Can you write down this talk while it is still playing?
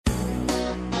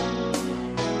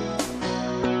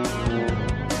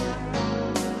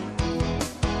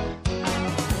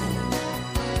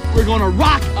We're going to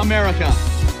rock America.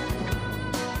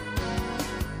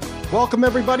 Welcome,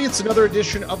 everybody. It's another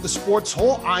edition of the Sports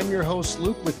Hole. I'm your host,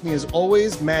 Luke. With me, as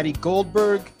always, Maddie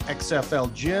Goldberg,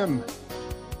 XFL Jim.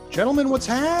 Gentlemen, what's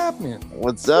happening?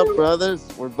 What's up, brothers?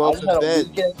 We're both in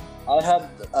bed. I had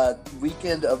a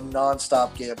weekend of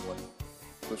nonstop gambling.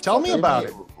 Tell me about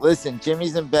it. Listen,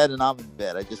 Jimmy's in bed and I'm in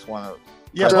bed. I just want to.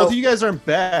 Yeah, both of you guys are in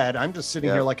bed. I'm just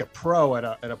sitting here like a pro at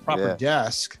a proper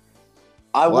desk.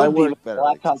 I would be with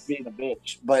laptop being a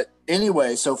bitch. But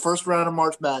anyway, so first round of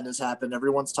March Madness happened.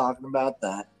 Everyone's talking about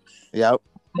that. Yep.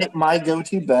 My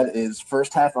go-to bet is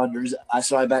first half unders.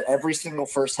 So I bet every single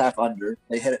first half under.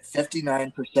 They hit it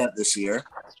 59% this year.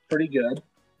 Pretty good.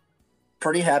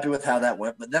 Pretty happy with how that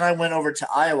went. But then I went over to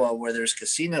Iowa where there's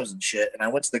casinos and shit. And I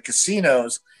went to the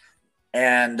casinos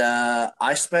and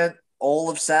I spent all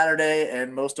of Saturday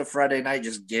and most of Friday night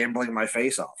just gambling my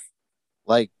face off.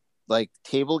 Like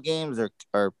table games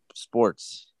or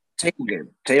sports? Table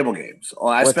games. Oh,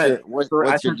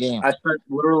 what's your game? I spent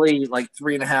literally like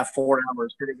 3.5, 4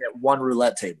 hours sitting at one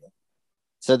roulette table.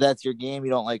 So that's your game?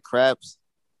 You don't like craps?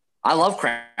 I love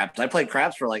craps. I played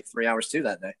craps for like 3 hours too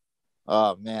that day.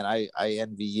 Oh, man, I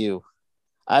envy you.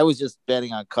 I was just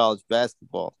betting on college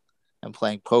basketball and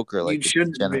playing poker. Like you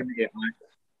shouldn't be.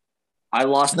 I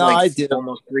lost almost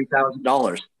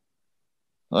 $3,000.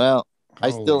 Well, I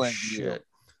still envy you.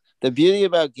 The beauty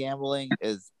about gambling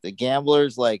is the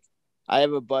gamblers, like, I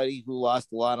have a buddy who lost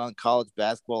a lot on college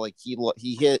basketball. Like, he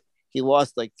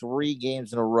lost like 3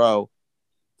 games in a row,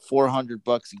 $400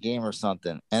 a game or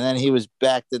something. And then he was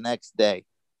back the next day,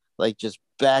 like just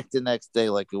back the next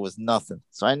day, like it was nothing.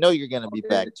 So I know you're going to be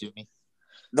back, Jimmy.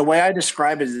 The way I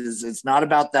describe it is it's not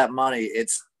about that money.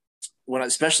 It's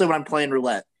especially when I'm playing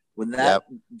roulette, when that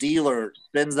dealer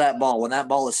spins that ball, when that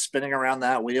ball is spinning around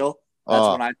that wheel, that's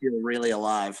when I feel really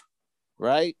alive.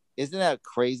 Right? Isn't that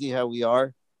crazy how we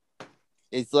are?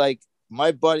 It's like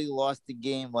my buddy lost the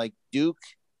game. Like Duke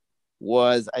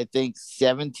was, I think,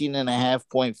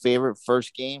 17.5-point favorite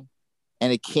first game.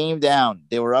 And it came down.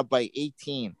 They were up by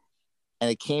 18. And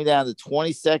it came down to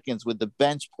 20 seconds with the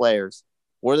bench players.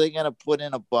 Were they going to put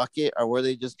in a bucket or were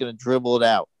they just going to dribble it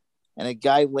out? And a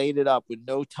guy laid it up with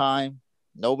no time.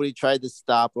 Nobody tried to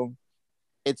stop him.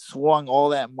 It swung all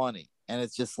that money. And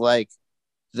it's just like,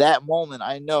 that moment,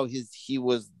 I know he's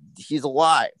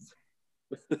alive.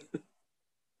 That's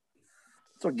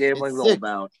what gambling's all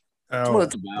about. That's what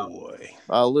it's about. Boy.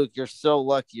 Oh, Luke, you're so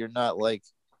lucky you're not like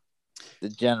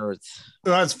degenerates.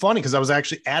 Well, it's funny because I was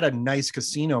actually at a nice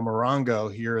casino, Morongo,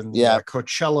 here in the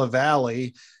Coachella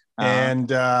Valley, and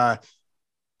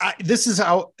this is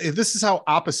how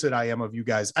opposite I am of you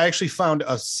guys. I actually found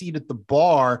a seat at the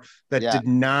bar that did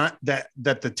not that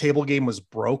the table game was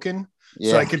broken.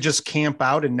 So I could just camp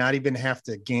out and not even have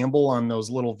to gamble on those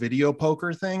little video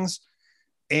poker things.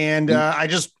 And I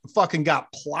just fucking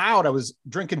got plowed. I was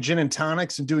drinking gin and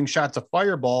tonics and doing shots of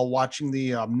Fireball, watching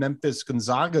the Memphis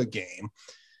Gonzaga game.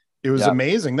 It was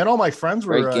amazing. Then all my friends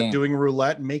were doing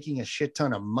roulette and making a shit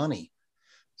ton of money.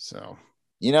 So,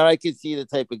 you know, I could see the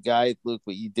type of guy, Luke,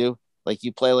 what you do. Like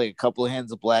you play like a couple of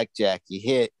hands of blackjack, you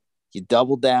hit, you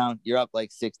double down, you're up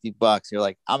like $60. You're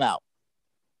like, I'm out.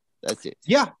 That's it.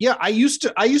 Yeah. I used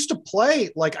to play,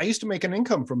 like I used to make an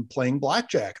income from playing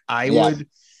blackjack. I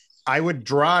would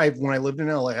drive when I lived in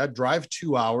LA. I'd drive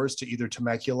 2 hours to either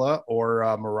Temecula or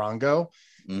Morongo,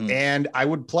 and I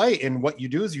would play. And what you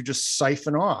do is you just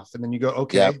siphon off, and then you go,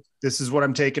 okay, this is what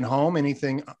I'm taking home.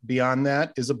 Anything beyond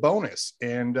that is a bonus.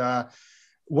 And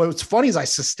what's funny is I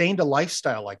sustained a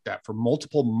lifestyle like that for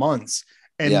multiple months,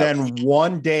 and then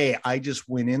one day I just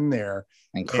went in there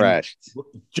and crashed.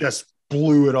 Just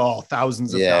blew it all,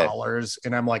 thousands of dollars.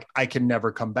 And I'm like, I can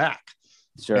never come back.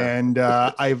 Sure. And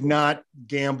I've not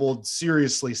gambled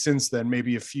seriously since then,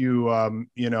 maybe a few,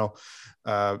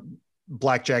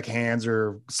 blackjack hands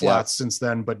or slots since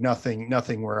then, but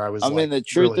nothing where I was. I mean, the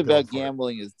truth really about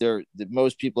gambling is that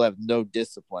most people have no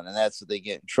discipline, and that's what they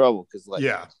get in trouble. Cause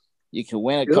you can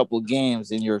win a couple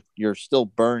games and you're still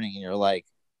burning and you're like,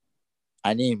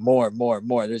 I need more.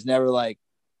 There's never like,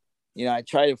 I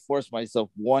try to force myself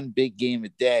one big game a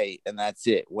day, and that's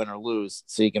it, win or lose,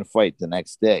 so you can fight the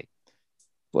next day.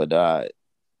 But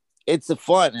it's a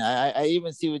fun. I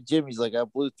even see with Jimmy's like, I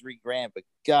blew $3,000, but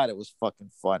God, it was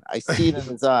fucking fun. I see it in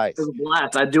his eyes. It was a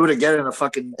blast. I'd do it again in a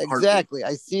fucking exactly.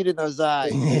 I see it in those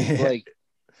eyes. It's like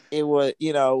it was,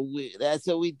 that's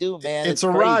what we do, man. It's a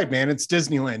crazy ride, man. It's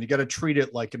Disneyland. You got to treat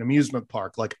it like an amusement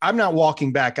park. Like, I'm not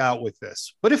walking back out with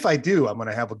this, but if I do, I'm going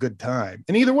to have a good time.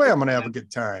 And either way, I'm going to have a good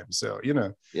time. So,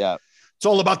 it's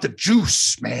all about the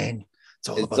juice, man. It's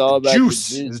all about the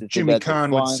juice, as Jimmy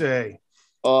Kahn would say.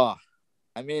 Oh,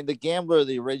 I mean, the Gambler,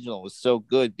 the original, was so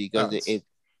good because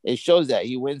it shows that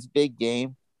he wins big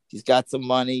game. He's got some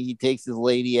money. He takes his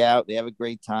lady out. They have a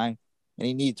great time, and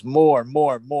he needs more.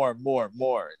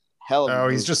 Hell of a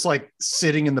movie. He's just like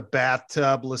sitting in the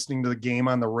bathtub, listening to the game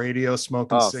on the radio,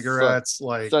 smoking cigarettes.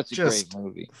 Such a great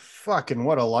movie. Fucking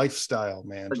what a lifestyle,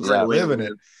 man! Just living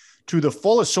it to the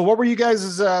fullest. So, what were you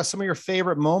guys' some of your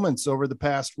favorite moments over the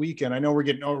past weekend? I know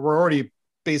we're already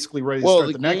basically ready to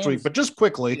start the next week, but just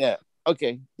quickly. Yeah.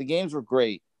 Okay. The games were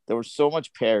great. There was so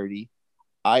much parity.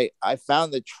 I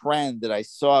found the trend that I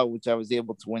saw, which I was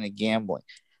able to win at gambling.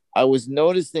 I was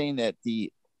noticing that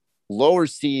the lower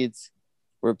seeds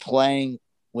were playing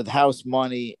with house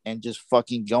money and just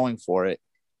fucking going for it.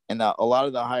 And a lot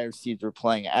of the higher seeds were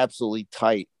playing absolutely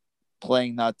tight,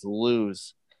 playing not to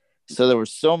lose. So there were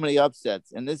so many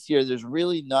upsets. And this year, there's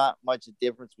really not much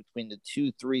difference between the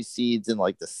 2-3 seeds and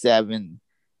like the 7,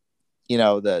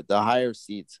 the higher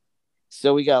seeds.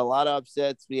 So we got a lot of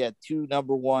upsets. We had 2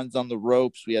 number ones on the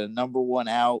ropes. We had a number 1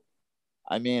 out.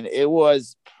 I mean, it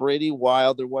was pretty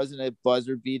wild. There wasn't a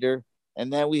buzzer beater.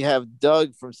 And then we have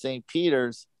Doug from St.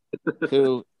 Peter's,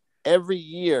 who every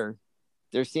year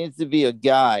there seems to be a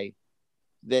guy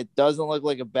that doesn't look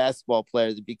like a basketball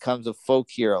player that becomes a folk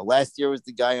hero. Last year was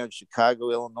the guy on Chicago,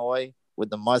 Illinois with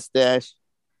the mustache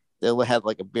that had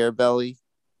like a bear belly.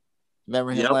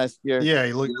 Remember him last year? Yeah,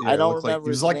 he looked. I don't remember. He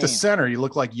was like the center. He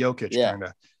looked like Jokic, kind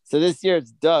of. So this year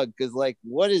it's Doug, because like,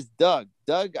 what is Doug?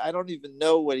 Doug, I don't even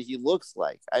know what he looks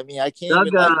like. I mean, I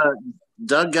can't.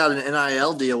 Doug got an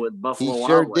NIL deal with Buffalo. He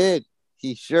sure did.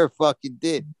 He sure fucking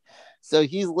did. So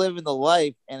he's living the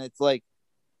life, and it's like,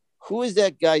 who is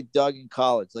that guy Doug in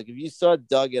college? Like, if you saw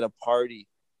Doug at a party,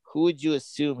 who would you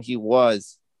assume he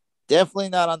was? Definitely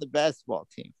not on the basketball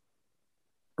team.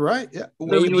 Right. Yeah.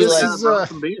 Maybe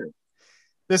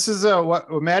this is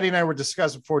what Maddie and I were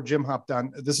discussing before Jim hopped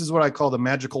on. This is what I call the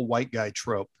magical white guy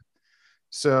trope.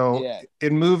 So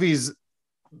in movies,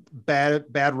 bad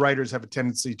writers have a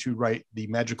tendency to write the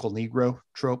magical Negro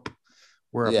trope,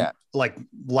 where like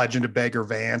Legend of Bagger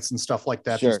Vance and stuff like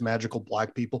that. These magical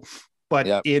black people.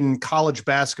 But in college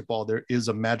basketball, there is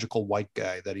a magical white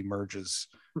guy that emerges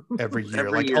every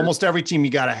year. Almost every team,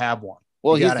 you got to have one.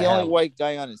 Well, he's the only white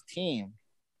guy on his team.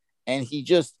 And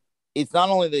it's not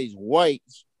only that he's white,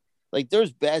 like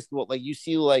there's basketball, like you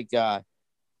see like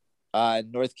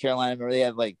North Carolina, where they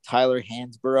had like Tyler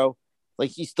Hansborough. Like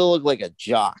he still looked like a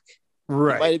jock.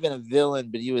 Right. He might have been a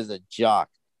villain, but he was a jock.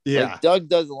 Yeah. Like, Doug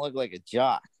doesn't look like a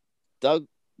jock. Doug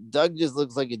just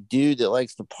looks like a dude that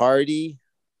likes to party.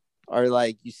 Or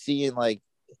like you see him like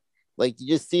you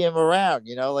just see him around,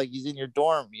 like he's in your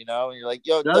dorm, and you're like,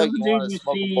 yo, Doug, you want to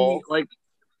smoke a bowl? Like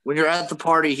when you're at the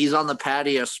party, he's on the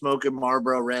patio smoking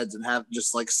Marlboro Reds and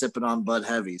just like sipping on Bud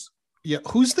Heavies. Yeah,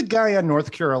 who's the guy on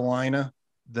North Carolina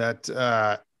that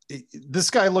this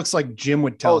guy looks like Jim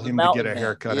would tell him to get a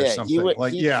haircut or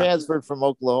something? He transferred from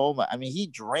Oklahoma. I mean, he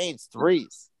drains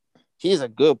threes. He's a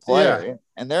good player,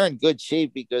 and they're in good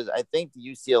shape because I think the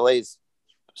UCLA's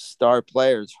star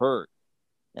players hurt,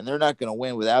 and they're not going to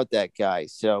win without that guy.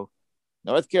 So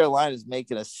North Carolina is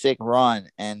making a sick run,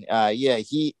 and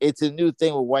it's a new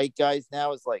thing with white guys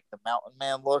now. It's like the mountain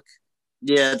man look.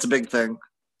 Yeah, it's a big thing.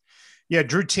 Yeah,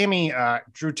 Drew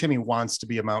Timme wants to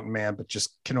be a mountain man, but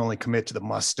just can only commit to the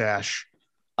mustache.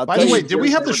 By the way, did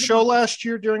we have the show last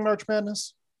year during March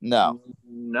Madness? No,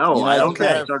 I don't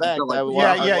think.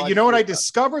 You know what I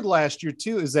discovered last year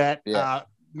too is that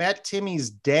Matt Timmy's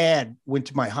dad went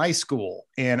to my high school,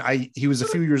 and he was a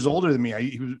few years older than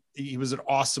me. He was an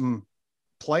awesome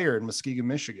player in Muskegon,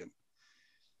 Michigan.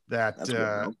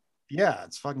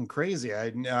 It's fucking crazy. I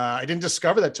didn't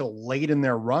discover that till late in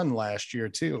their run last year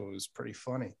too. It was pretty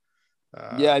funny.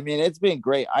 I mean, it's been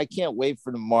great. I can't wait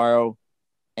for tomorrow.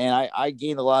 And I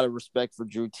gained a lot of respect for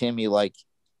Drew Timme. Like,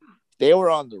 they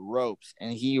were on the ropes,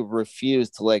 and he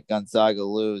refused to let Gonzaga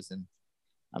lose. And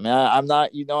I mean, I'm not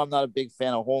a big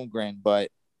fan of Holmgren, but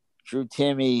Drew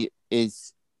Timme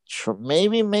is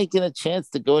maybe making a chance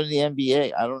to go to the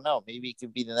NBA. I don't know. Maybe he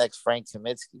could be the next Frank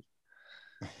Kaminsky.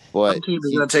 But some team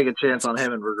is going to take a chance on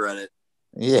him and regret it.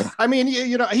 Yeah. I mean,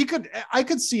 I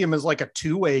could see him as like a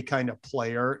two-way kind of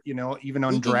player, even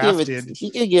undrafted.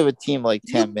 He could give a team like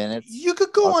 10 minutes. You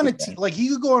could go on a team like he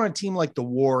could go on a team like the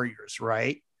Warriors,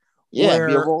 right? Yeah,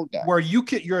 be a role guy. Where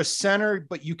you're a center,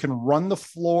 but you can run the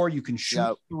floor, you can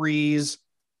shoot threes.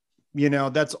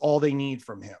 That's all they need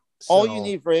from him. So, all you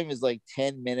need for him is like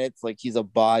 10 minutes. Like, he's a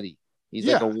body. He's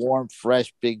like a warm,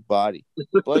 fresh, big body.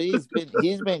 But he's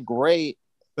been great.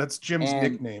 That's Jim's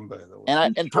nickname, by the way.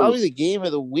 And probably the game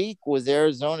of the week was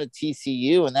Arizona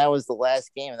TCU, and that was the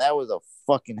last game, and that was a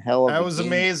fucking hell of a game. That was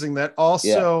amazing. That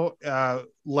also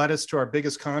led us to our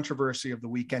biggest controversy of the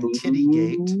weekend,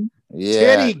 Tittygate.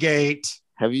 Yeah. Tittygate.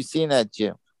 Have you seen that,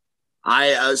 Jim?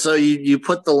 So you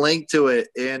put the link to it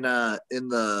in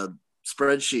the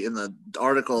spreadsheet, in the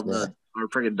article, in our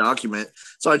freaking document.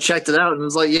 So I checked it out and it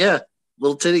was like,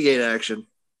 little Tittygate action.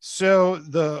 So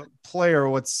the player,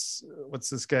 what's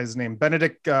this guy's name?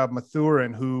 Benedict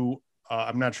Mathurin, who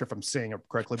I'm not sure if I'm saying it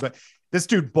correctly, but this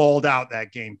dude balled out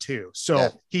that game too. So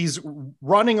he's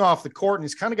running off the court and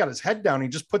he's kind of got his head down. He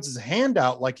just puts his hand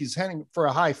out like he's heading for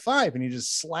a high five, and he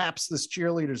just slaps this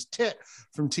cheerleader's tit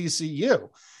from TCU.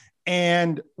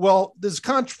 And well, there's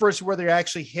controversy whether he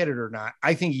actually hit it or not.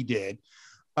 I think he did.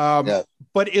 But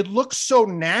it looks so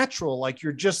natural. Like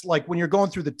you're just like when you're going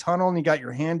through the tunnel and you got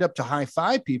your hand up to high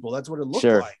five people. That's what it looked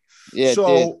like. Yeah.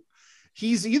 So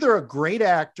he's either a great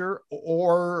actor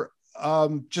or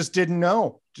just didn't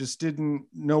know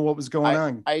what was going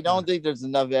on. I don't think there's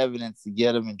enough evidence to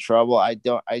get him in trouble. I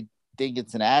think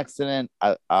it's an accident.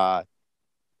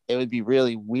 It would be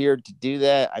really weird to do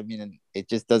that. I mean, it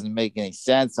just doesn't make any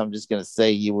sense. I'm just going to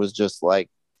say he was just like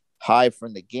high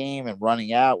from the game and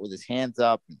running out with his hands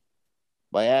up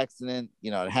by accident.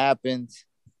 It happened.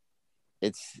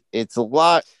 It's a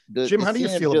lot. Jim, how do you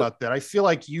feel about that? I feel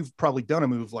like you've probably done a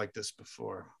move like this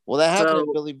before. Well, that happened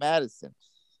to Billy Madison.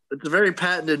 It's a very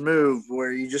patented move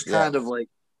where you just kind of like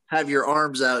have your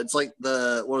arms out. It's like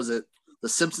the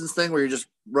Simpsons thing where you're just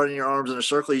running your arms in a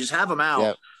circle. You just have them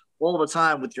out all the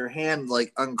time with your hand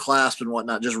like unclasped and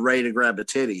whatnot, just ready to grab a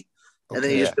titty. Okay. And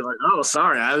then you just be like, oh,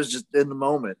 sorry, I was just in the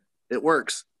moment. It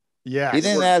works. Yeah. He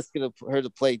didn't ask her to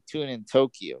play Tune in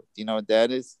Tokyo. Do you know what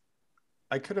that is?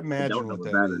 I could imagine what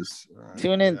that is.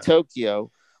 Tune in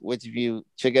Tokyo, which if you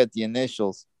check out the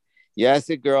initials, you ask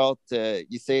a girl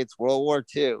you say it's World War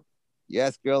II. You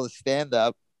ask a girl to stand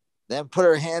up, then put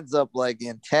her hands up like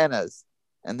antennas,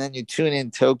 and then you tune in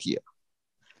Tokyo.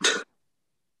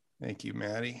 Thank you,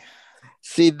 Maddie.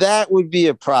 See, that would be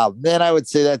a problem. Then I would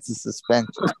say that's a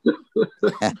suspension.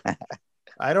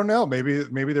 I don't know.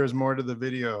 Maybe there's more to the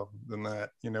video than that.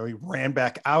 He ran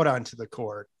back out onto the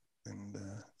court. And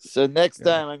so next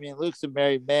time, I mean, Luke's a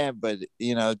married man, but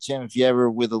Jim, if you ever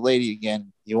with a lady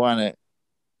again, you want to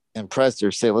impress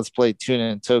her, say, let's play Tuna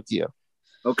in Tokyo.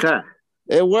 Okay.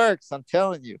 It works. I'm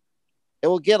telling you. It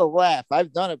will get a laugh.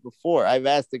 I've done it before. I've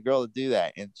asked a girl to do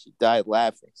that and she died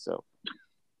laughing. So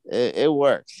it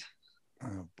works.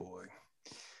 Oh boy.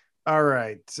 All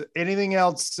right. Anything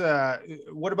else?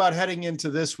 What about heading into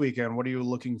this weekend? What are you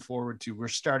looking forward to? We're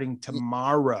starting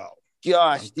tomorrow.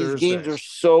 Gosh, these games are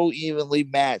so evenly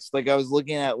matched. Like I was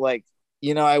looking at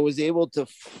I was able to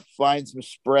find some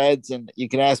spreads, and you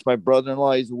can ask my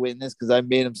brother-in-law, he's a witness because I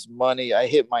made him some money. I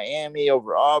hit Miami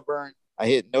over Auburn. I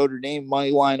hit Notre Dame money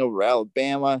line over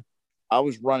Alabama. I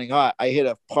was running hot. I hit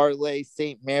a parlay,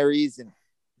 St. Mary's and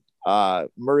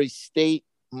Murray State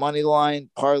money line,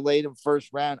 parlayed in first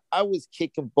round. I was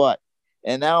kicking butt.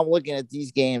 And now I'm looking at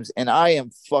these games, and I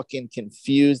am fucking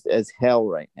confused as hell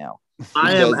right now.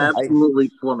 I am absolutely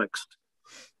flummoxed.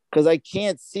 Because I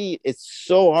can't see. It's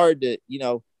so hard to,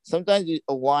 sometimes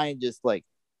a line just like,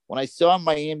 when I saw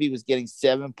Miami was getting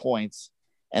 7 points,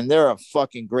 and they're a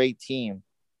fucking great team.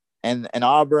 And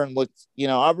Auburn looked,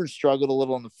 Auburn struggled a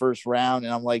little in the first round.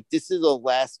 And I'm like, this is a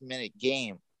last minute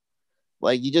game.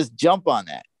 Like, you just jump on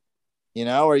that,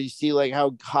 or you see like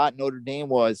how hot Notre Dame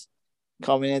was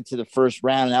coming into the first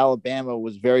round, and Alabama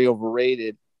was very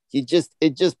overrated. It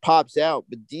just pops out.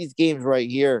 But these games right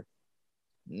here,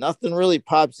 nothing really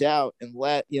pops out. And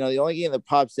the only game that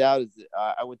pops out is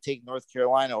I would take North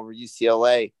Carolina over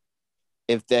UCLA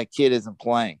if that kid isn't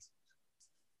playing.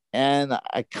 And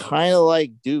I kind of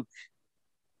like Duke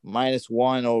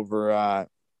 -1 over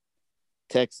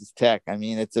Texas Tech. I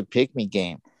mean, it's a pick-me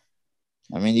game.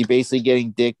 I mean, you're basically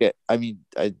getting Dick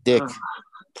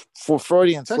for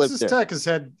Freudian slip there. Texas Tech has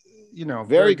had,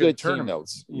 very good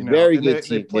tournaments. Very good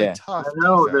team. They play tough. I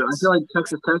know. I feel like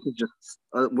Texas Tech is just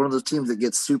one of those teams that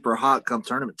gets super hot come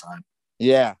tournament time.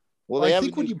 Yeah. Well, they have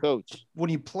a good coach. When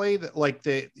you play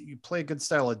you play a good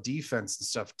style of defense and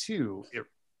stuff too,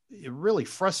 it really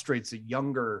frustrates the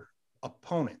younger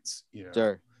opponents.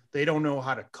 Sure. They don't know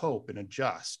how to cope and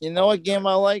adjust. You know what game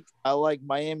I like? I like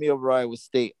Miami over Iowa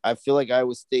State. I feel like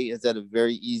Iowa State has had a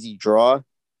very easy draw,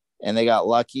 and they got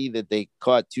lucky that they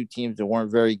caught two teams that weren't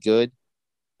very good.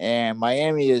 And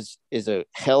Miami is a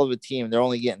hell of a team. They're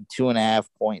only getting 2.5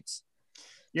 points.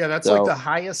 Yeah, that's like the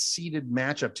highest seeded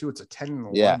matchup too. It's a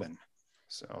 10-11.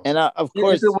 So, and of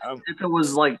course, if it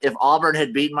was like if Auburn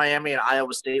had beaten Miami and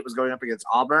Iowa State was going up against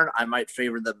Auburn, I might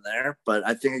favor them there. But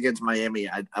I think against Miami,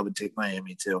 I would take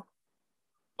Miami too.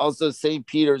 Also, St.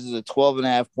 Peter's is a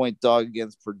 12.5-point dog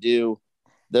against Purdue.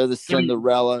 They're the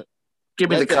Cinderella. Give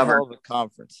me the cover. Hell of a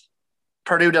conference.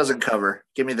 Purdue doesn't cover.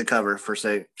 Give me the cover for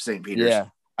St. Peter's. Yeah,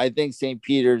 I think St.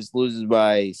 Peter's loses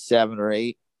by 7 or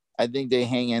 8. I think they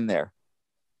hang in there.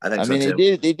 I think so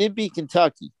too. They did beat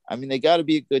Kentucky. I mean, they got to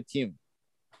be a good team.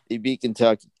 They beat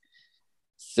Kentucky.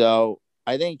 So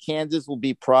I think Kansas will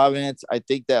beat Providence. I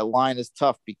think that line is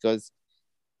tough because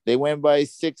they win by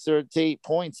 6 or 8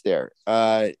 points there.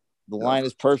 The line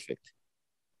is perfect.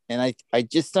 And I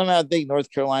just somehow think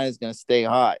North Carolina is going to stay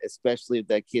hot, especially if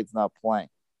that kid's not playing.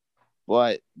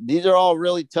 But these are all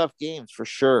really tough games for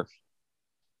sure.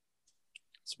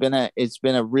 It's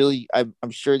been a really, I'm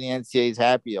sure the NCAA is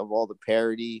happy of all the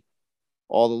parity,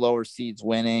 all the lower seeds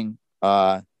winning.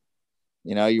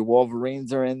 Your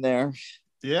Wolverines are in there.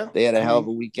 Yeah. They had a hell of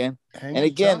a weekend. And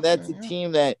again, that's a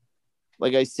team that,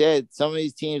 like I said, some of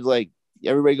these teams, like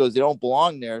everybody goes, they don't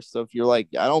belong there. So if you're like,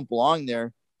 I don't belong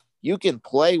there, you can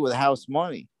play with house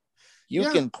money. You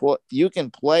can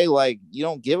play like you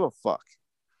don't give a fuck.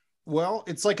 Well,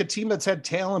 it's like a team that's had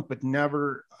talent but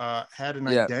never had an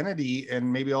identity,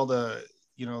 and maybe all the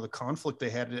the conflict they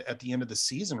had at the end of the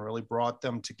season really brought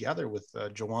them together with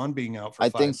Jawan being out for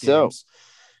 5 games. So.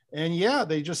 And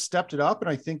they just stepped it up, and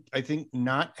I think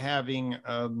not having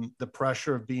the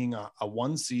pressure of being a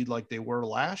 1 seed like they were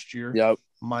last year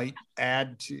might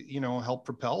add to help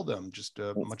propel them. Just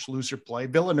a much looser play.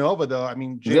 Villanova, though, I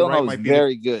mean, Jay Wright might be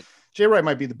very good. Jay Wright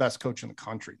might be the best coach in the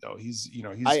country, though. He's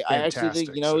I actually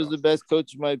think who's the best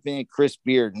coach in my opinion, Chris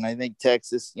Beard, and I think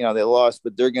Texas, they lost,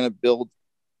 but they're going to build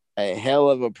a hell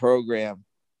of a program.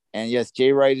 And yes,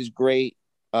 Jay Wright is great.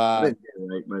 I think Jay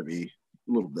Wright might be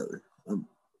a little better.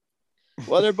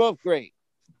 Well, they're both great.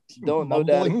 No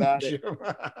doubt about it.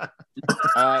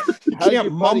 You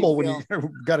can't mumble when you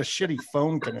got a shitty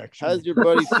phone connection. How's your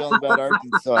buddy feeling about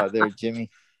Arkansas there, Jimmy?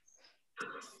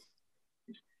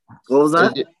 What was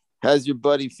that? How's your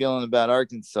buddy feeling about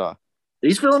Arkansas?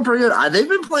 He's feeling pretty good. They've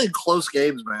been playing close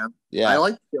games, man. Yeah. I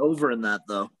like the over in that,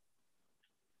 though.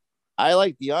 I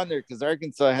like the under because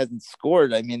Arkansas hasn't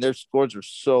scored. I mean, their scores are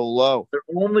so low. They're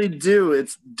only due.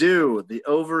 It's due. The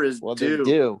over is due. They're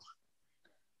due.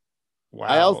 Wow.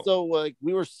 I also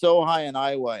we were so high in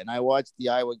Iowa, and I watched the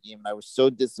Iowa game, and I was so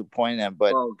disappointed.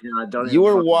 But you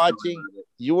were watching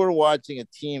a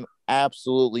team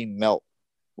absolutely melt.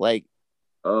 Like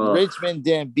Richmond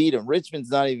didn't beat them. Richmond's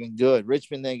not even good.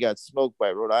 Richmond then got smoked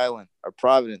by Rhode Island or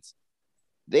Providence.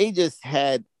 They just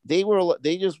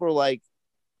were like,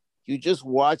 you just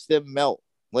watch them melt,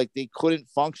 like they couldn't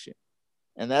function,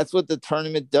 and that's what the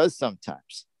tournament does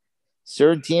sometimes.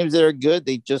 Certain teams that are good,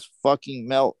 they just fucking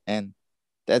melt, and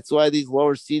that's why these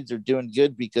lower seeds are doing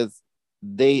good because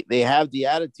they have the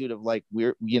attitude of like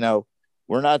we're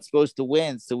not supposed to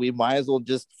win, so we might as well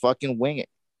just fucking wing it.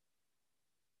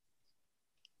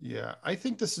 Yeah, I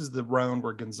think this is the round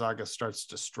where Gonzaga starts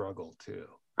to struggle too.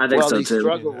 I think so they too.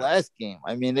 struggled last game.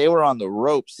 I mean, they were on the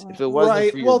ropes. If it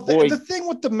wasn't for your boy. The thing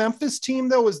with the Memphis team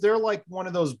though is they're like one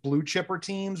of those blue chipper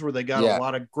teams where they got a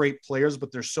lot of great players,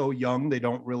 but they're so young they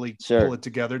don't really pull it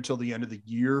together till the end of the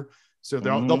year. So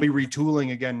they'll be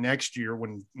retooling again next year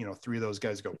when 3 of those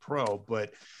guys go pro.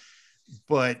 But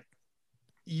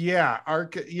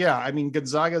I mean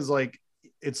Gonzaga's like,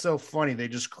 it's so funny. They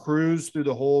just cruise through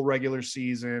the whole regular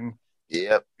season.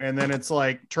 Yep. And then it's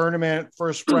like tournament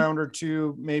first round or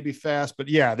 2, maybe fast, but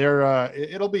they're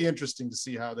it'll be interesting to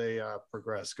see how they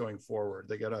progress going forward.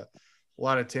 They got a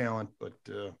lot of talent, but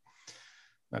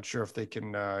not sure if they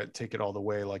can take it all the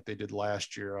way like they did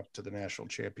last year up to the national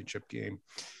championship game.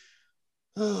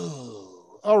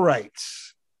 Oh, all right.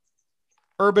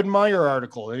 Urban Meyer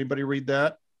article. Anybody read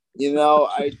that?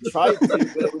 I tried to, but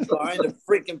it was behind a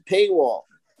freaking paywall.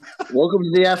 Welcome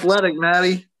to the Athletic,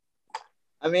 Maddie.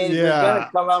 I mean, we're gonna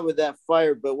come out with that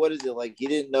fire, but what is it like? He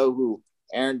didn't know who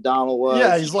Aaron Donald was.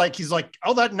 Yeah, he's like,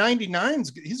 oh, that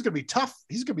 99's he's gonna be tough.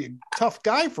 He's gonna be a tough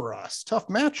guy for us. Tough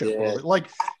matchup. Yeah. Like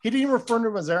he didn't even refer to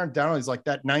him as Aaron Donald. He's like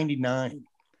that 99.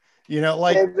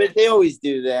 But they always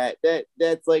do that.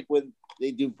 That's like when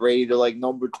they do Brady to like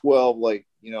number 12, like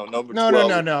number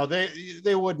 12. No.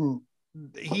 They wouldn't.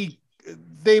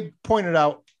 They pointed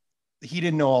out he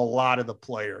didn't know a lot of the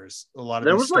players.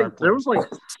 There was like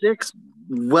 6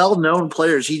 well-known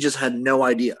players. He just had no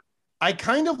idea. I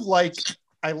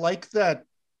like that.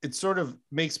 It sort of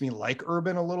makes me like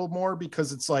Urban a little more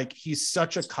because it's like he's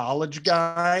such a college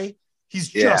guy. He's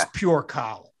just pure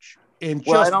college. and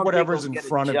just whatever's in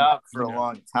front of you for a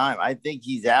long time. I think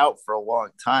he's out for a long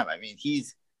time. I mean,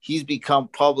 he's become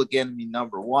public enemy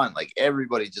number one. Like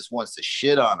everybody just wants to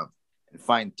shit on him and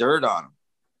find dirt on him,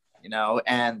 you know,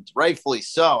 and rightfully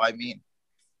so. I mean,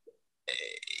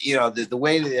 you know, the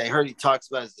way that I heard he talks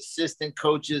about his assistant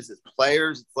coaches, his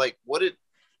players, it's like,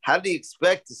 how did he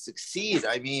expect to succeed?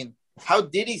 I mean, how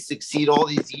did he succeed all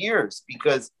these years?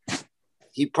 Because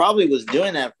he probably was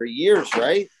doing that for years,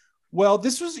 right? Well,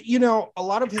 this was, you know, a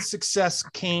lot of his success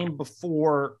came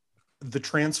before the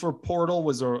transfer portal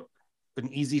was an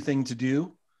easy thing to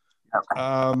do.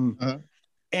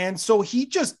 And so he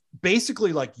just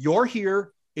basically like, you're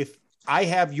here if I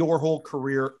have your whole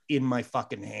career in my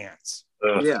fucking hands.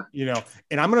 Yeah. You know,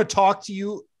 and I'm going to talk to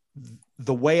you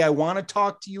the way I want to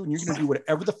talk to you, and you're going to do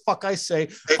whatever the fuck I say.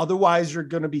 Otherwise, you're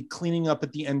going to be cleaning up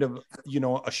at the end of, you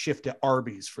know, a shift at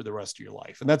Arby's for the rest of your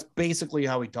life. And that's basically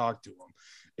how he talked to him.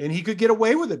 And he could get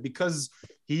away with it because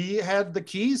he had the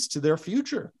keys to their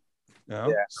future. You know?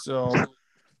 Yeah. So,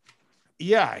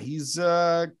 yeah, he's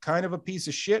kind of a piece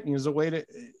of shit, and he was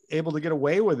able to get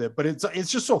away with it. But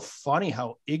it's just so funny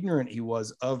how ignorant he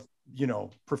was of, you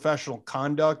know, professional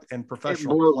conduct and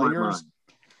professional players.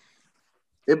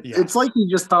 It's like he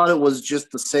just thought it was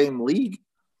just the same league,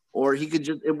 or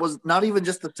it was not even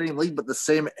just the same league, but the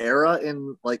same era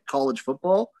in like college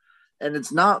football. And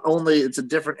it's a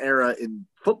different era in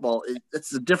football.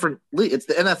 It's a different league. It's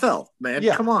the NFL, man.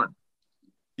 Yeah. Come on.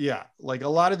 Yeah. Like a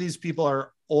lot of these people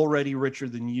are already richer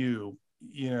than you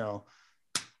know,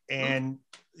 and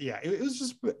yeah, it was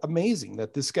just amazing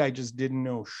that this guy just didn't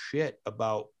know shit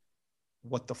about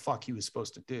what the fuck he was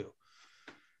supposed to do.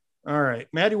 All right,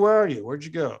 Maddie, where are you? Where'd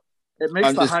you go? It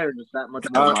makes hire just that much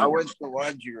more. I went to the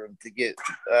laundry room to get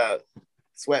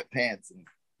sweatpants and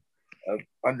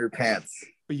underpants.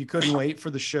 But you couldn't wait for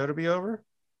the show to be over?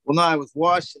 Well, no, I was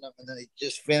washing them, and then they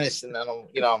just finished, and then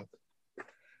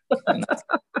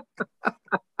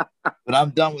but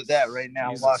I'm done with that right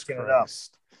now. Jesus, I'm locking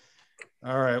Christ. It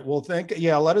up. All right. Well,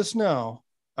 let us know.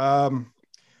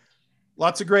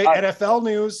 Lots of great NFL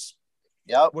news.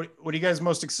 Yep. What are you guys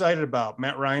most excited about?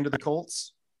 Matt Ryan to the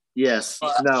Colts? Yes.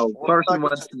 No. Carson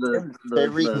Wentz to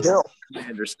the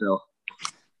Commanders still.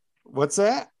 What's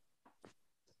that?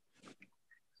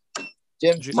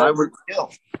 Jim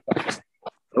Hill.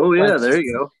 Oh yeah, there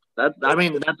you go.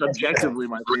 That's objectively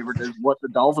my favorite is what the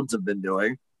Dolphins have been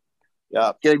doing.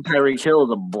 Yeah, getting Tyreek Hill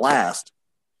is a blast.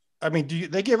 I mean,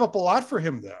 they gave up a lot for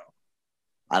him though.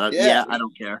 I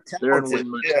don't care. They're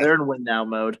in win now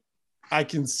mode. I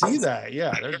can see that.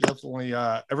 Yeah, they're definitely.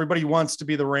 Everybody wants to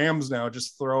be the Rams now.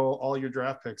 Just throw all your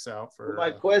draft picks out for.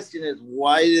 My question is,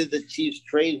 why did the Chiefs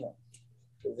trade him?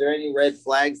 Is there any red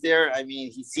flags there? I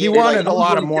mean, he wanted a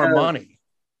lot of more money.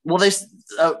 Well,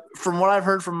 from what I've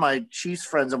heard from my Chiefs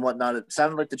friends and whatnot, it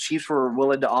sounded like the Chiefs were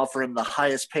willing to offer him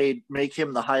make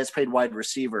him the highest paid wide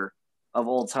receiver of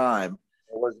all time.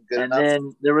 It wasn't good enough.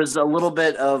 Then there was a little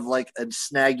bit of like a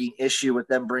snagging issue with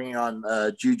them bringing on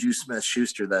Juju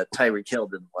Smith-Schuster that Tyreek Hill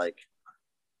didn't like.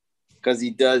 Because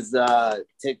he does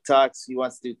TikToks. He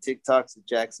wants to do TikToks with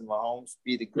Jackson Mahomes,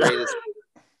 be the greatest.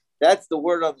 That's the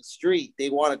word on the street. They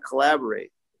want to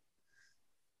collaborate.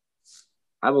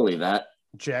 I believe that.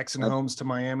 Jackson Holmes to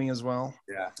Miami as well.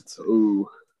 Yeah. Ooh.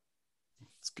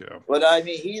 Let's go. But I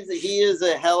mean, he is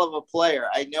a hell of a player.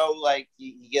 I know, like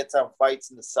he gets on fights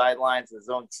in the sidelines with his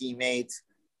own teammates.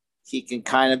 He can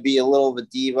kind of be a little of a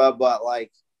diva, but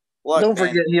like, look, don't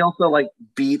forget he also like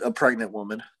beat a pregnant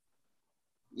woman.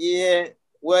 Yeah.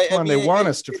 Well, they want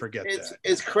us to forget that.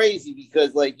 It's crazy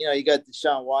because, like, you know, you got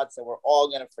Deshaun Watson. We're all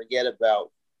going to forget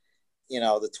about, you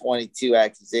know, the 22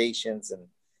 accusations and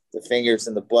the fingers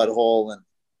in the butthole and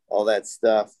all that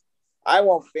stuff. I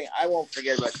won't forget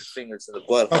about the fingers in the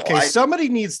butthole. Okay, somebody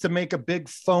needs to make a big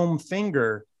foam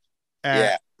finger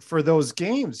for those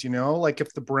games, you know, like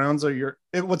if the Browns are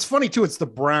what's funny too, it's the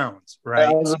Browns, right?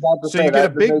 So you get a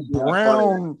big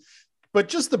brown. But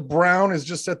just the brown is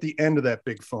just at the end of that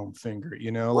big foam finger,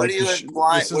 you know. What are you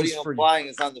implying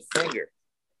is on the finger?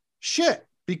 Shit,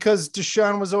 because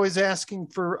Deshaun was always asking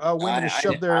for women to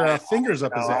shove their fingers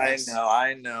up his ass.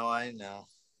 I know.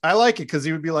 I like it because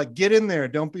he would be like, "Get in there,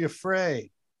 don't be afraid."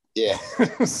 Yeah.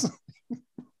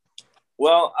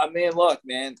 Well, I mean, look,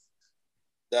 man,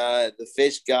 the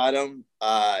fish got him.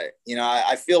 You know,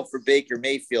 I feel for Baker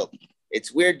Mayfield.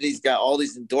 It's weird that he's got all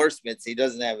these endorsements. He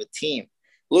doesn't have a team.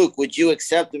 Luke, would you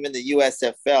accept him in the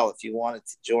USFL if you wanted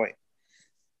to join?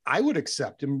 I would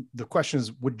accept him. The question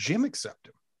is, would Jim accept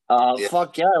him?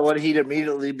 Fuck yeah. Would he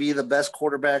immediately be the best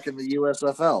quarterback in the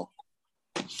USFL?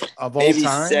 Of all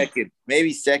time?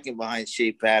 Maybe second behind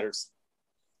Shea Patterson.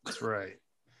 That's right.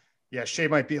 Yeah, Shea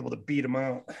might be able to beat him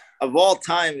out. Of all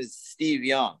time is Steve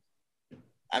Young.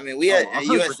 I mean, we had a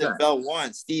USFL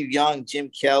one, Steve Young, Jim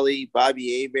Kelly,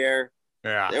 Bobby Hebert.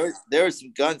 Yeah. There were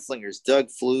some gunslingers, Doug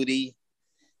Flutie.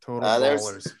 Total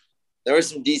ballers. There were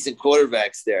some decent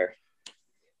quarterbacks there.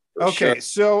 Okay,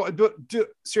 sure. So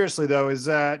seriously though, is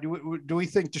do we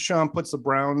think Deshaun puts the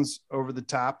Browns over the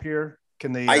top here?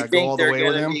 Can they go all the way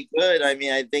with him? Be good. I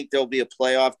mean, I think they'll be a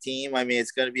playoff team. I mean,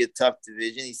 it's going to be a tough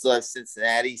division. You still have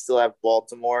Cincinnati, you still have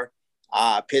Baltimore.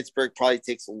 Pittsburgh probably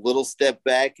takes a little step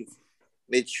back if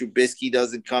Mitch Trubisky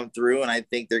doesn't come through, and I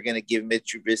think they're going to give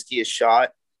Mitch Trubisky a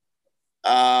shot.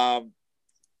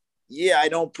 Yeah, I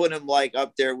don't put him like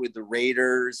up there with the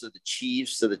Raiders or the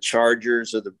Chiefs or the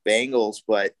Chargers or the Bengals,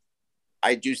 but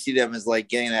I do see them as like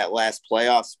getting that last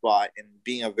playoff spot and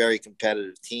being a very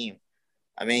competitive team.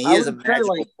 I mean, he is a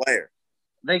magical player.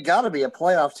 They got to be a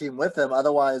playoff team with him.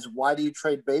 Otherwise, why do you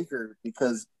trade Baker?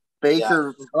 Because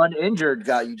Baker, uninjured,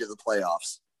 got you to the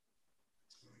playoffs.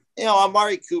 You know,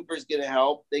 Amari Cooper's going to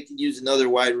help. They can use another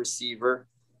wide receiver.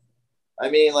 I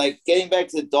mean, like, getting back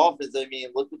to the Dolphins, I mean,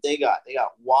 look what they got. They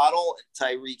got Waddle and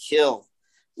Tyreek Hill,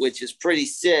 which is pretty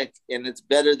sick, and it's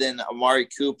better than Amari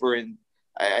Cooper. And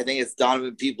I think it's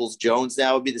Donovan Peoples-Jones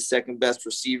now would be the second best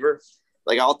receiver.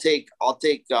 Like, I'll take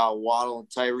Waddle and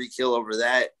Tyreek Hill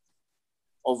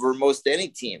over most any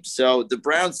team. So the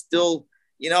Browns still,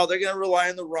 you know, they're going to rely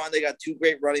on the run. They got two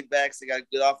great running backs. They got a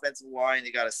good offensive line.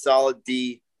 They got a solid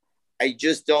D. I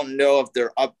just don't know if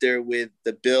they're up there with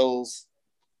the Bills,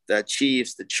 the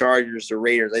Chiefs, the Chargers, the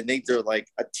Raiders. I think they're like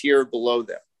a tier below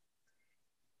them.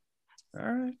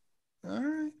 All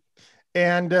right.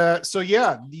 And so,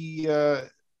 yeah, the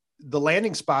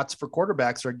landing spots for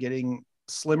quarterbacks are getting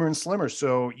slimmer and slimmer.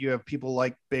 So you have people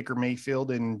like Baker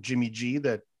Mayfield and Jimmy G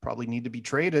that probably need to be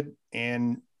traded,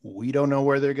 and we don't know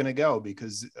where they're going to go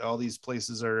because all these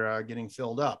places are getting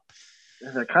filled up.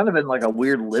 They're kind of in like a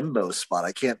weird limbo spot.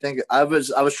 I can't think. I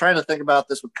was trying to think about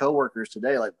this with coworkers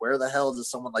today. Like, where the hell does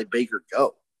someone like Baker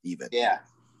go? Even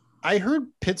I heard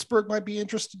Pittsburgh might be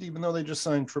interested, even though they just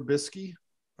signed Trubisky.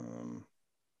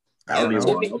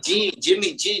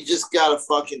 Jimmy G just got a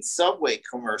fucking Subway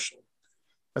commercial.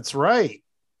 That's right,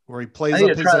 where he plays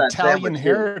up his Italian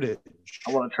heritage.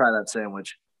 I want to try that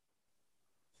sandwich.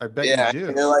 I bet you do.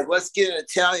 And they're like, let's get an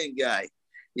Italian guy.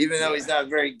 Even though he's not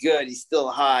very good, he's still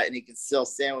hot and he can sell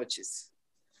sandwiches.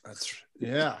 I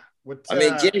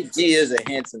mean, Jimmy G is a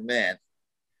handsome man.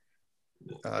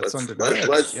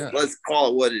 Let's call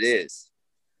it what it is.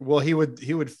 Well, he would,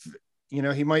 you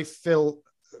know, he might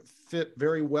fit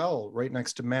very well right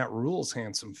next to Matt Rule's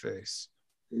handsome face.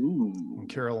 In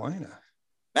Carolina.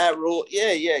 Matt Rule,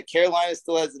 Carolina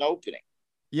still has an opening.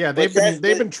 Yeah, they've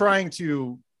been trying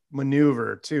to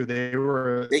maneuver too.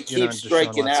 They keep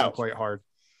striking out quite hard.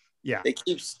 Yeah, they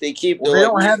keep. Well, they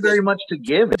don't have very much to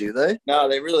give, do they? No,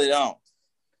 they really don't.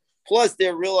 Plus,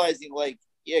 they're realizing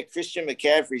Christian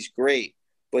McCaffrey's great,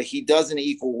 but he doesn't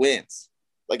equal wins.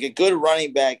 Like a good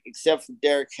running back, except for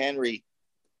Derrick Henry,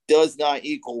 does not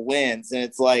equal wins. And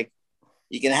it's like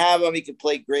you can have him; he can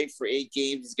play great for 8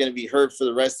 games. He's going to be hurt for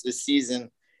the rest of the season.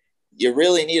 You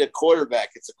really need a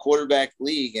quarterback. It's a quarterback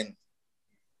league, and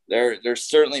they're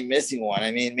certainly missing one. I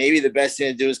mean, maybe the best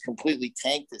thing to do is completely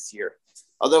tank this year.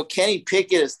 Although Kenny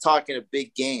Pickett is talking a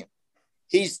big game.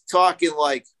 He's talking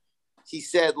like he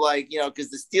said, like, you know,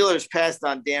 because the Steelers passed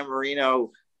on Dan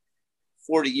Marino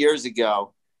 40 years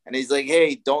ago. And he's like,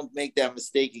 hey, don't make that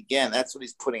mistake again. That's what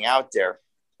he's putting out there.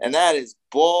 And that is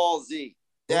ballsy.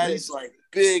 That is like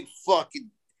big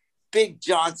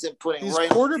Johnson putting these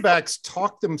quarterbacks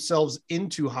talk themselves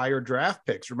into higher draft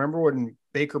picks. Remember when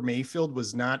Baker Mayfield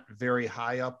was not very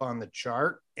high up on the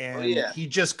chart, and he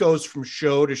just goes from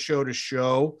show to show to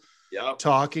show,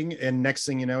 talking, and next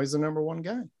thing you know, he's the number 1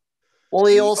 guy. Well,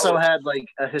 he also had like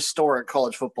a historic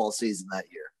college football season that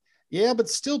year. Yeah, but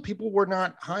still, people were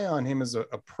not high on him as a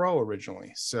pro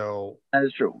originally. So that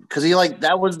is true, because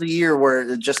that was the year where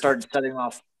it just started setting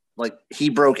off. Like, he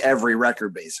broke every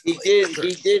record, basically.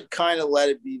 He did kind of let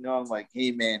it be known, like,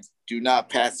 hey, man, do not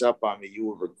pass up on me. You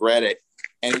will regret it.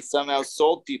 And he somehow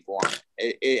sold people on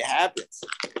it. It happens.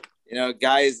 You know,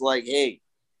 guys like, hey,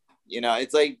 you know,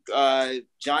 it's like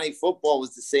Johnny Football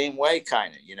was the same way,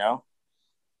 kind of, you know.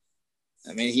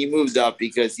 I mean, he moved up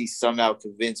because he somehow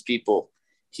convinced people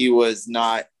he was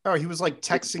not. Oh, he was like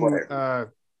texting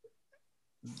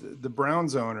the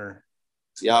Browns owner.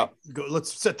 Yeah. Go,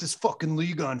 let's set this fucking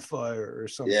league on fire or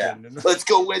something. Yeah. Let's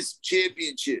go win some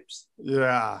championships.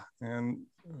 Yeah. And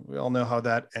we all know how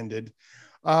that ended.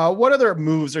 What other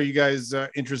moves are you guys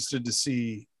interested to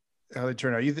see how they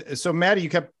turn out. So Maddie, you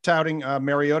kept touting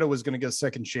Mariota was going to get a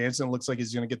second chance, and it looks like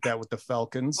he's going to get that with the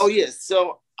Falcons. Oh yes,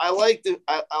 so I like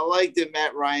that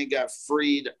Matt Ryan got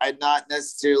freed. I not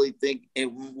necessarily think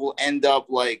it will end up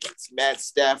like Matt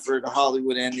Stafford,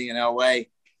 Hollywood ending in LA,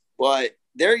 but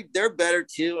they're better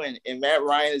too. And Matt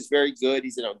Ryan is very good.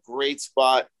 He's in a great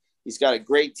spot. He's got a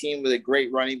great team with a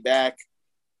great running back.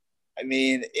 I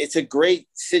mean, it's a great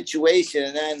situation.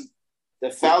 And then the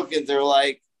Falcons are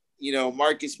like,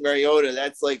 Marcus Mariota,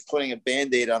 that's like putting a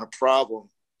Band-Aid on a problem.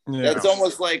 Yeah. That's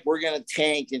almost like we're going to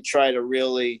tank and try to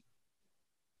really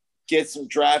get some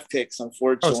draft picks,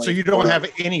 unfortunately. Oh, so you don't have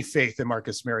any faith in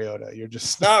Marcus Mariota? You're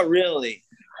just... Not really.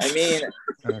 I mean,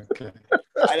 okay.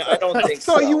 I don't think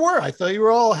so. I thought you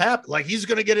were all happy. Like, he's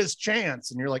going to get his chance.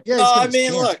 And you're like, yeah, look,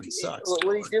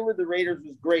 what he did with the Raiders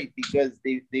was great because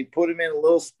they put him in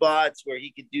little spots where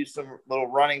he could do some little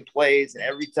running plays. And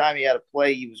every time he had a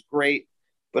play, he was great.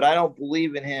 But I don't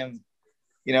believe in him,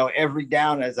 every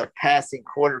down as a passing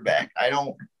quarterback. I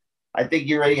think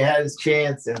he already had his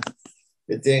chance and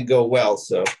it didn't go well.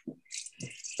 So,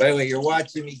 by the way, you're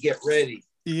watching me get ready.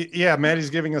 Yeah, Maddie's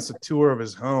giving us a tour of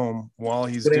his home while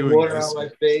he's doing water this. on my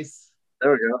face.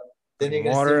 There we go. Then you're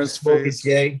gonna see me smoke a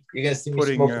J. You're gonna see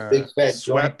me smoke a big fat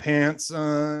sweatpants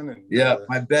on. And,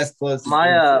 my best clothes.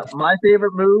 My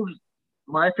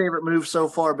favorite move so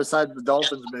far, besides the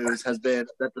Dolphins moves, has been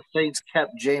that the Saints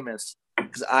kept Jameis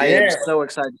because I am so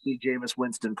excited to see Jameis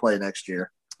Winston play next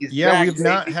year. We've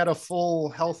not had a full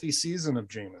healthy season of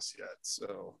Jameis yet,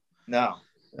 so no,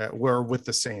 we're with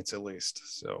the Saints at least.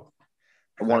 So.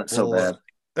 I want it so bad.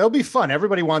 That'll be fun.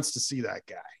 Everybody wants to see that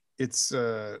guy. It's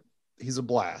he's a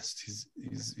blast.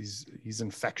 He's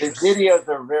infectious. His videos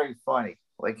are very funny.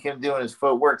 Like him doing his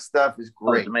footwork stuff is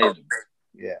great. Amazing.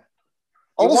 Yeah.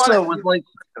 Also,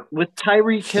 with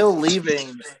Tyreek Hill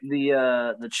leaving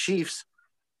the Chiefs,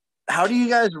 how do you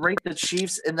guys rate the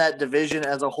Chiefs in that division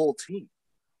as a whole team?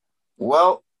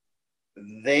 Well,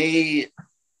 I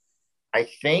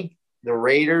think the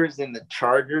Raiders and the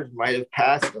Chargers might have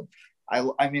passed them.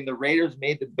 I mean, the Raiders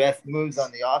made the best moves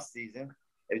on the offseason.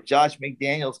 If Josh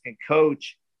McDaniels can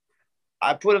coach,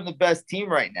 I put him the best team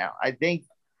right now. I think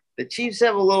the Chiefs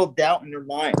have a little doubt in their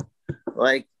mind.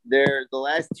 Like, the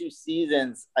last 2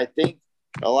 seasons, I think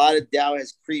a lot of doubt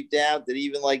has creeped out that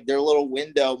even, like, their little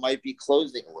window might be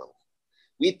closing a little.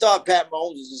 We thought Pat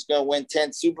Mahomes was just going to win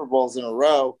 10 Super Bowls in a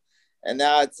row, and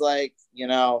now it's like,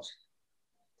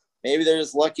 maybe they're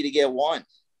just lucky to get one.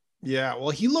 Yeah, well,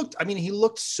 he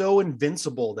looked so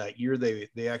invincible that year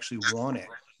they actually won it.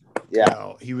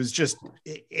 Yeah. He was just,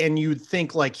 and you'd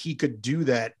think like he could do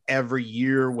that every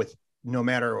year with no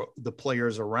matter the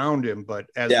players around him. But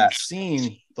as we've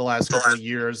seen the last couple of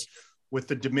years with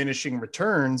the diminishing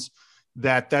returns,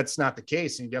 that's not the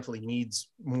case. And he definitely needs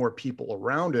more people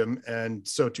around him. And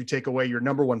so to take away your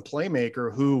number one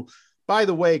playmaker, who, by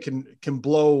the way, can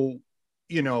blow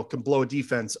a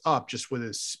defense up just with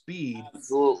his speed.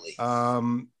 Absolutely.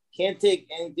 Can't take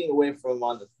anything away from him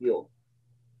on the field.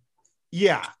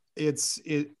 Yeah,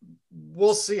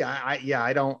 we'll see.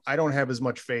 I don't have as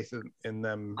much faith in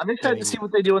them. I'm excited to see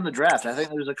what they do in the draft. I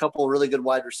think there's a couple of really good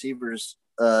wide receivers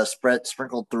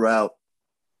sprinkled throughout.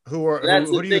 Who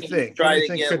do you think? Who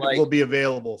do you think will be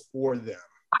available for them?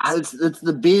 It's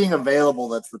the being available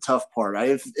that's the tough part.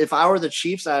 If I were the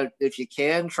Chiefs, if you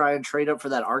can try and trade up for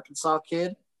that Arkansas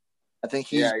kid, I think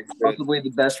he's possibly the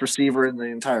best receiver in the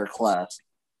entire class.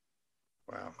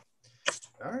 Wow.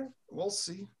 All right, we'll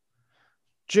see.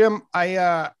 Jim,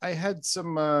 I had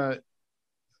some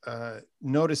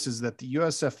notices that the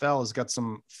USFL has got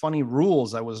some funny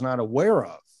rules I was not aware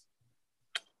of.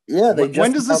 Yeah,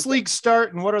 when does this league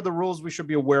start, and what are the rules we should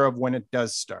be aware of when it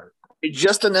does start? We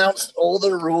just announced all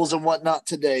the rules and whatnot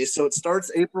today. So it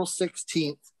starts April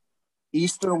 16th,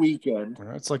 Easter weekend.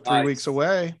 It's like 3 weeks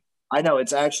away. I know.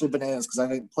 It's actually bananas because I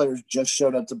think players just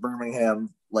showed up to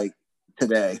Birmingham like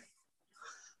today.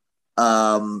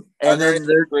 And then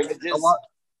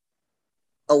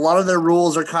a lot of their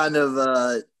rules are kind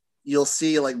of you'll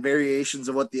see like variations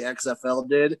of what the XFL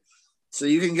did. So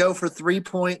you can go for 3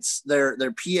 points. Their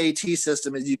PAT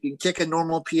system is you can kick a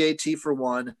normal PAT for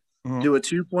 1. Mm-hmm. Do a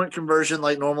 2-point conversion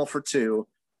like normal for 2,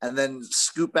 and then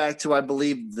scoot back to, I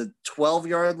believe, the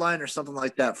 12-yard line or something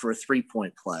like that for a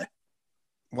 3-point play.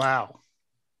 Wow.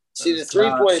 See, the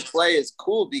 3-point play is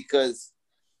cool because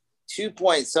 2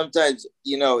 points, sometimes,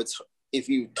 it's if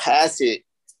you pass it,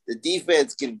 the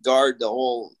defense can guard the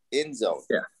whole end zone.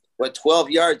 Yeah. But 12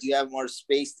 yards, you have more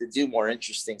space to do more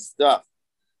interesting stuff.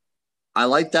 I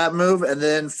like that move. And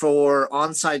then for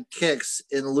onside kicks,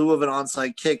 in lieu of an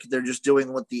onside kick, they're just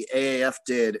doing what the AAF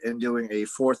did and doing a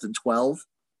 4th and 12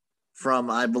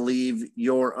 from, I believe,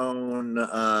 your own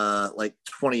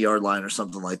 20-yard line or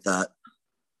something like that.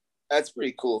 That's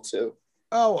pretty cool too.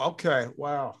 Oh, okay.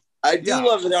 Wow. I do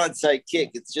love an onside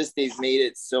kick. It's just they've made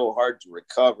it so hard to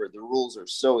recover. The rules are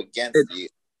so against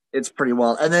it. It's pretty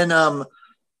wild. And then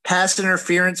pass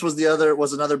interference was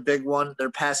another big one. Their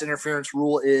pass interference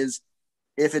rule is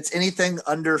if it's anything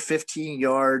under 15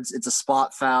 yards, it's a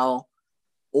spot foul,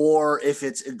 or if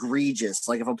it's egregious,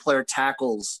 like if a player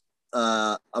tackles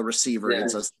a receiver,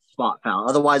 it's a spot foul.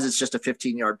 Otherwise, it's just a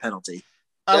 15-yard penalty.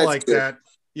 I like that.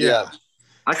 Yeah.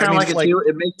 I kind of like it too.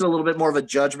 It makes it a little bit more of a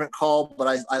judgment call,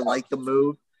 but I like the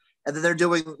move. And then they're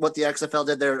doing what the XFL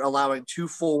did. They're allowing 2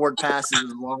 forward passes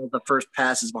as long as the first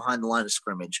pass is behind the line of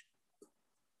scrimmage.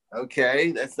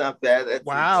 Okay, that's not bad.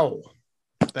 Wow.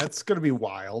 That's going to be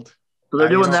wild. So they're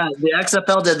doing that. The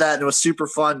XFL did that, and it was super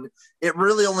fun. It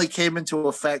really only came into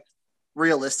effect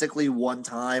realistically one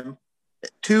time.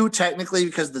 2 technically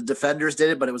because the defenders did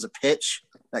it, but it was a pitch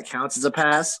that counts as a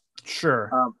pass.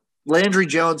 Sure. Landry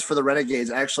Jones for the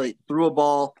Renegades actually threw a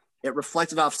ball. It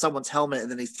reflected off someone's helmet, and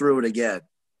then he threw it again.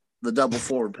 The double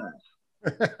forward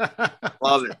pass.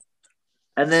 Love it.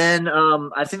 And then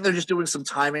I think they're just doing some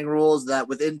timing rules that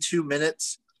within 2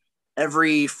 minutes,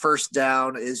 every first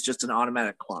down is just an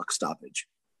automatic clock stoppage.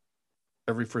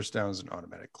 Every first down is an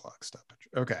automatic clock stoppage.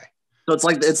 Okay. So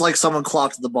it's like someone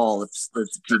clocks the ball if the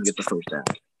team gets the first down.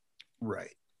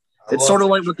 Right. It's sort of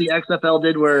like what the XFL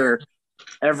did, where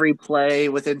every play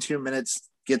within 2 minutes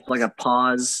gets like a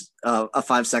pause, a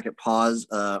 5-second pause,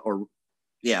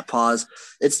 pause.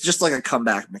 It's just like a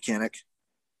comeback mechanic.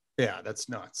 Yeah, that's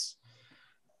nuts.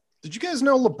 Did you guys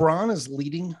know LeBron is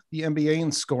leading the NBA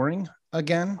in scoring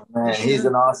again? Man, he's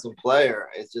an awesome player.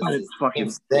 It's just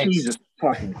Jesus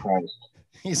fucking Christ.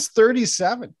 He's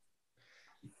 37.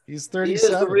 He's 37. He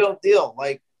is the real deal.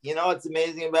 Like, you know what's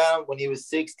amazing about him? When he was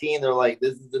 16, they're like,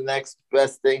 this is the next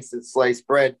best thing since sliced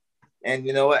bread. And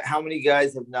you know what? How many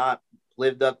guys have not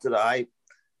lived up to the hype?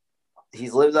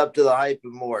 He's lived up to the hype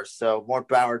and more. So more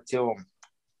power to him.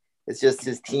 It's just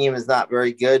his team is not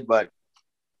very good, but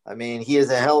I mean, he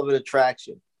is a hell of an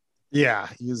attraction. Yeah,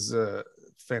 he's a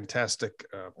fantastic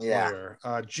player.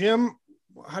 Yeah. Jim,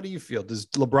 how do you feel? Does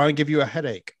LeBron give you a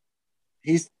headache?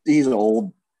 He's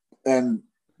old and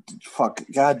fuck,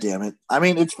 god damn it. I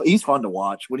mean, he's fun to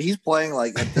watch when he's playing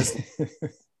like at this.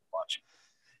 Watch.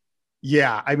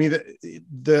 Yeah, I mean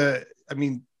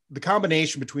the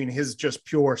combination between his just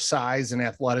pure size and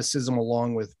athleticism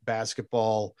along with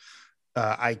basketball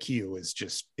IQ is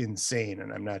just insane,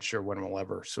 and I'm not sure when we'll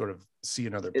ever sort of see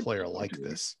another player like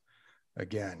this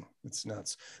again. It's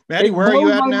nuts. Maddie, where are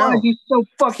you at now? He's so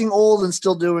fucking old and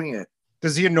still doing it.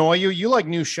 Does he annoy you? You like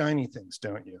new shiny things,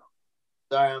 don't you?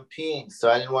 Sorry, I'm peeing, so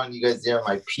I didn't want you guys to hear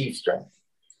my pee strength.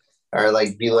 Or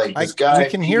like be like this guy. I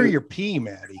can hear your pee,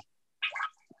 Maddie.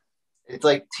 It's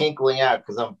like tinkling out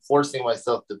because I'm forcing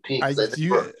myself to pee.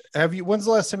 When's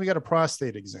the last time you got a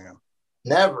prostate exam?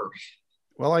 Never.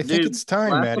 Well, I think it's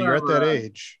time, Maddie. You're at that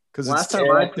age. Because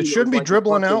it shouldn't be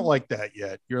dribbling out like that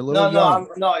yet. You're a little young.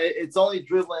 It's only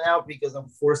dribbling out because I'm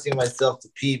forcing myself to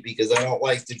pee because I don't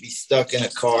like to be stuck in a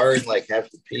car and like have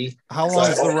to pee. How long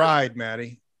is the ride,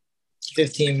 Maddie?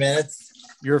 15 minutes.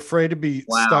 You're afraid to be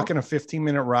stuck in a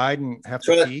 15-minute ride and have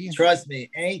to pee? Trust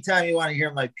me. Anytime you want to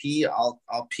hear my pee, I'll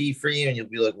pee for you and you'll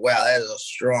be like, wow, that is a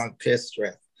strong piss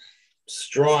strength.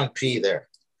 Strong pee there.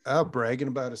 Oh, bragging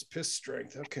about his piss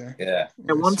strength. Okay. Yeah.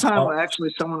 At one time,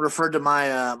 actually, someone referred to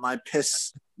my my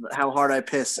piss, how hard I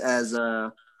piss, as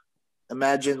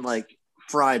imagine like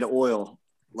fried oil,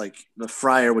 like the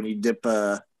fryer when you dip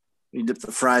the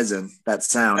fries in. That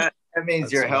sound. That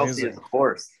means you're healthy as a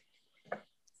horse.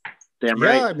 Damn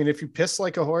right. Yeah, I mean, if you piss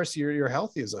like a horse, you're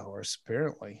healthy as a horse.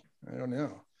 Apparently, I don't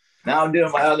know. Now I'm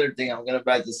doing my other thing. I'm gonna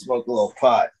about to smoke a little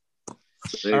pot.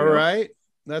 All right,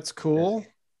 that's cool.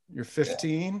 You're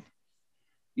 15.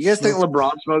 You guys think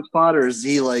LeBron smokes pot, or is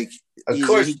he like? Of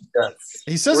course he does.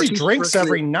 He says he drinks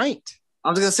every night. I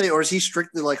was gonna say, or is he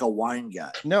strictly like a wine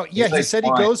guy? No, yeah, he said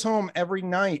he goes home every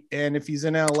night, and if he's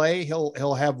in LA,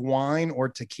 he'll have wine or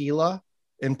tequila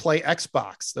and play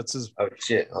Xbox. That's his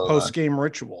post-game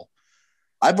ritual.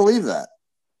 I believe that.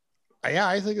 Yeah,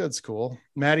 I think that's cool.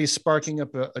 Maddie's sparking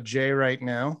up a J right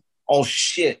now. Oh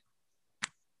shit!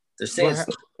 They're saying it's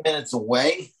 3 minutes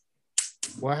away.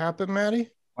 What happened, Maddie?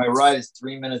 My ride is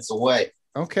 3 minutes away.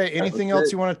 Okay. Anything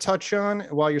else you want to touch on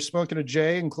while you're smoking a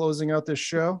J and closing out this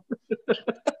show?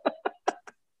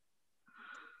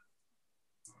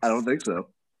 I don't think so.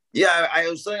 Yeah, I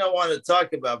was something I wanted to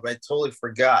talk about, but I totally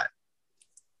forgot.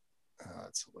 Oh,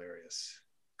 that's hilarious.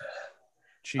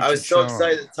 I was so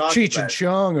excited to talk Cheech about and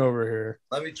Chong over here.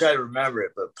 Let me try to remember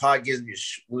it, but Pod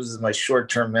loses my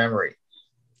short-term memory.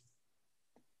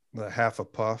 The half a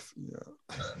puff.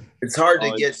 Yeah. It's hard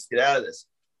to get out of this.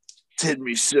 It hit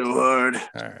me so hard. All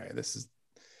right, this is.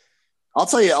 I'll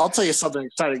tell you something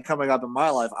exciting coming up in my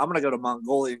life. I'm gonna go to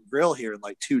Mongolian Grill here in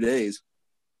like 2 days.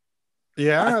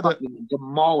 Yeah,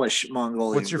 demolish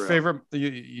Mongolian. What's your Grill. favorite?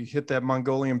 You hit that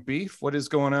Mongolian beef. What is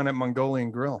going on at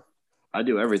Mongolian Grill? I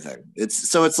do everything.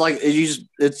 It's like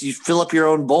you fill up your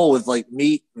own bowl with like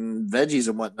meat and veggies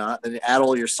and whatnot, and you add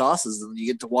all your sauces, and you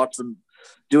get to watch them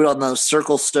do it on those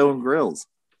circle stone grills.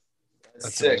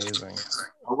 That's sick. Amazing.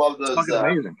 I love those.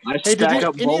 Amazing. Hey, did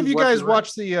any of you guys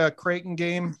watch the Creighton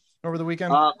game over the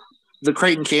weekend? The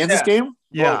Creighton Kansas game?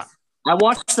 Yeah. Both. I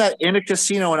watched that in a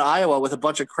casino in Iowa with a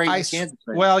bunch of Creighton Kansas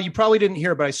fans. Well, you probably didn't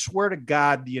hear, but I swear to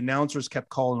God, the announcers kept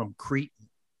calling them Creighton.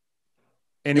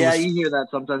 And you hear that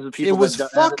sometimes with people. It was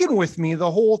fucking with me the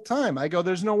whole time. I go,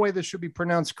 there's no way this should be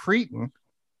pronounced Creighton.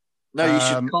 No, you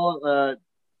should call it.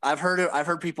 I've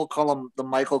heard people call them the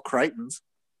Michael Creightons.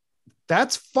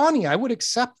 That's funny. I would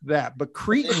accept that. But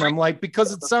Creighton, I'm like,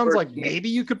 because it sounds like maybe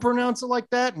you could pronounce it like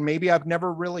that. And maybe I've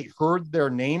never really heard their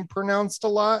name pronounced a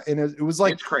lot. And it was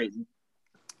like, it's Creighton.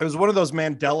 It was one of those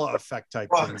Mandela effect type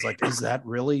things. Like, is that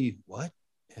really what?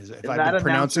 If I've been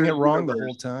pronouncing it wrong the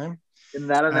whole time? In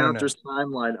that announcer's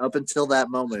timeline, up until that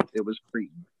moment, it was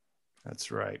Creighton.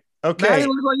 That's right. Okay. Now he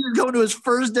looks like you're going to his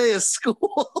first day of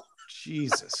school.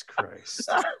 Jesus Christ.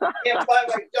 I can't find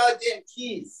my goddamn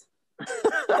keys.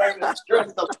 I'm going to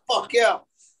stress the fuck out.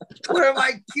 Where are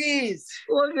my keys?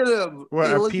 Look at him. What,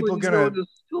 are people going to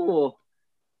school?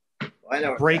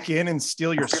 Break in and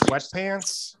steal your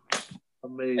sweatpants?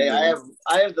 Amazing. Hey,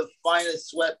 I have the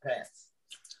finest sweatpants.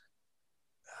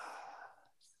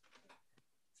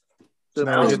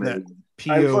 Now we're getting that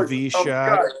POV shot.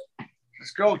 God.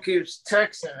 This girl keeps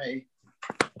texting me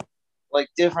like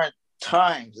different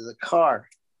times. Is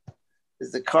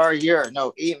the car here?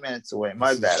 No, 8 minutes away.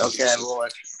 My bad. Okay, I have a little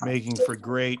extra. Making for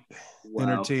great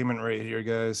entertainment right here,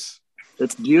 guys.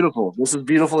 It's beautiful. This is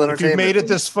beautiful entertainment. If you made it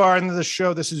this far into the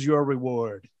show, this is your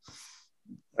reward.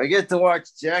 I get to watch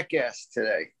Jackass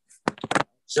today.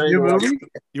 New movie?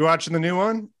 You watching the new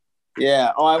one?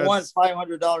 Yeah. Oh, I won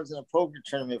 $500 in a poker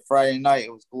tournament Friday night.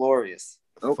 It was glorious.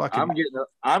 Oh,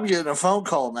 I'm getting a phone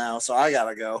call now, so I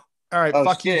gotta go. All right,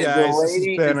 fuck you guys. This has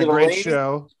been a great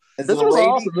show. This was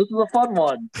awesome. This is a fun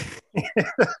one.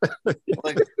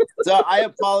 So I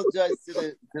apologize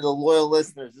to the loyal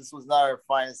listeners. This was not our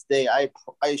finest day. I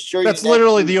assure you. That's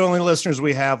literally the only listeners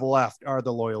we have left are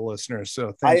the loyal listeners.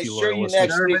 So thank you, loyal listeners.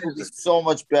 Next week will be so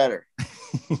much better.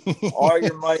 All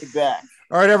your money back.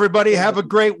 All right, everybody, have a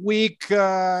great week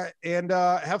and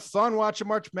have fun watching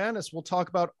March Madness. We'll talk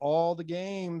about all the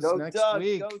games next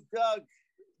week. Go Doug.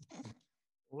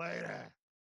 Later.